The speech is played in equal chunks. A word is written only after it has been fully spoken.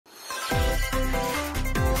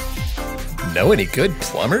Know any good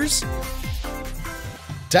plumbers?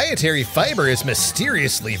 Dietary fiber has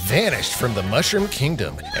mysteriously vanished from the Mushroom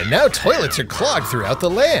Kingdom, and now toilets are clogged throughout the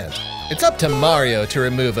land. It's up to Mario to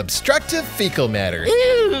remove obstructive fecal matter.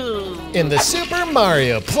 In the Super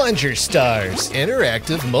Mario Plunger Stars,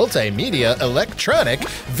 interactive multimedia electronic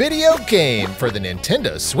video game for the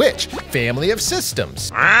Nintendo Switch family of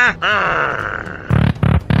systems.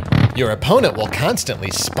 Your opponent will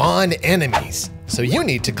constantly spawn enemies, so you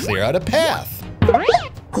need to clear out a path.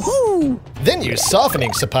 Then use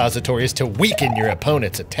softening suppositories to weaken your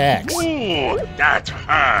opponent's attacks. Ooh, that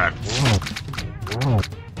hurts.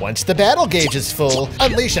 Once the battle gauge is full,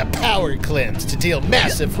 unleash a power cleanse to deal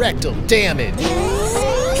massive rectal damage.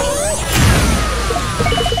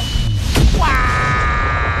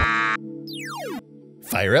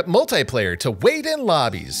 Fire up multiplayer to wait in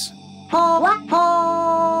lobbies.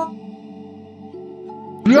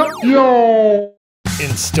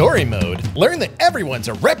 In story mode, learn that everyone's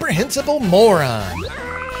a reprehensible moron.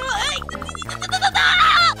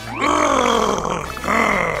 Oh,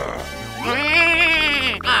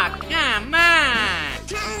 come on!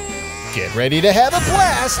 Get ready to have a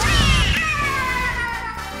blast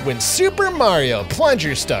when Super Mario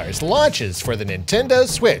Plunger Stars launches for the Nintendo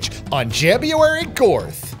Switch on January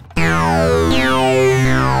 4th.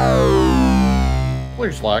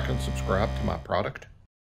 Please like and subscribe to my product.